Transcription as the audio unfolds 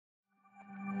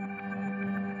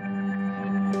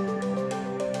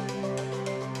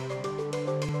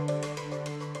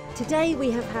Today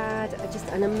we have had just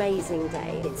an amazing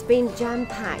day. It's been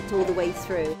jam-packed all the way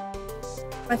through.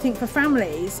 I think for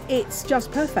families, it's just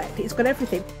perfect. It's got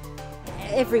everything.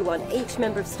 Everyone, each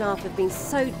member of staff have been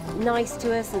so nice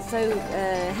to us and so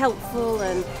helpful,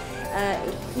 and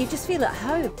you just feel at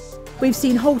home. We've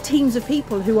seen whole teams of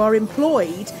people who are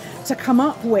employed to come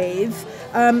up with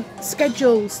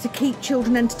schedules to keep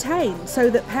children entertained so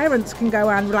that parents can go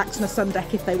and relax on a sun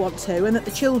deck if they want to, and that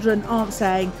the children aren't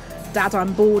saying, "Dad,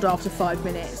 I'm bored," after 5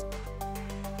 minutes.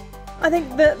 I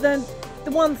think that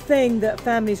the one thing that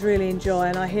families really enjoy,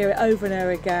 and I hear it over and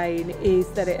over again, is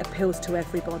that it appeals to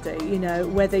everybody. You know,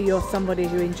 whether you're somebody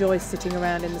who enjoys sitting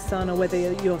around in the sun, or whether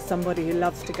you're somebody who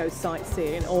loves to go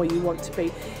sightseeing, or you want to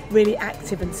be really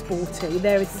active and sporty,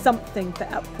 there is something for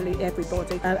absolutely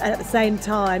everybody. And at the same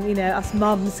time, you know, us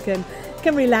mums can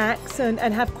relax and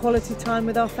have quality time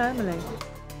with our family.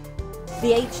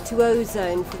 The H2O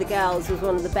zone for the girls was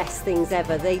one of the best things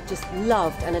ever. They just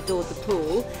loved and adored the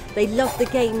pool. They loved the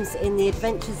games in the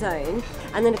adventure zone.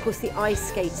 And then of course the ice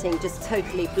skating just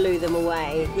totally blew them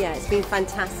away. Yeah, it's been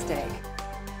fantastic.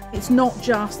 It's not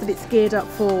just that it's geared up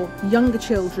for younger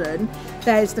children.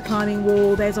 There's the climbing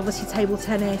wall, there's obviously table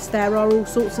tennis. There are all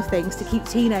sorts of things to keep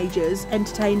teenagers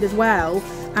entertained as well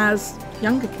as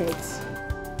younger kids.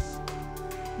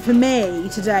 For me,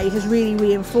 today has really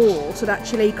reinforced that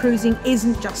actually cruising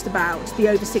isn't just about the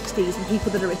over 60s and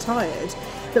people that are retired,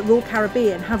 that Royal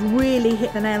Caribbean have really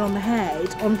hit the nail on the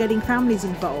head on getting families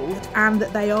involved, and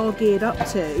that they are geared up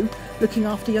to looking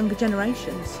after younger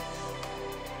generations.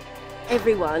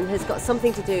 Everyone has got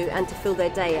something to do and to fill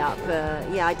their day up.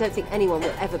 Yeah, I don't think anyone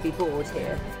will ever be bored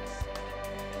here.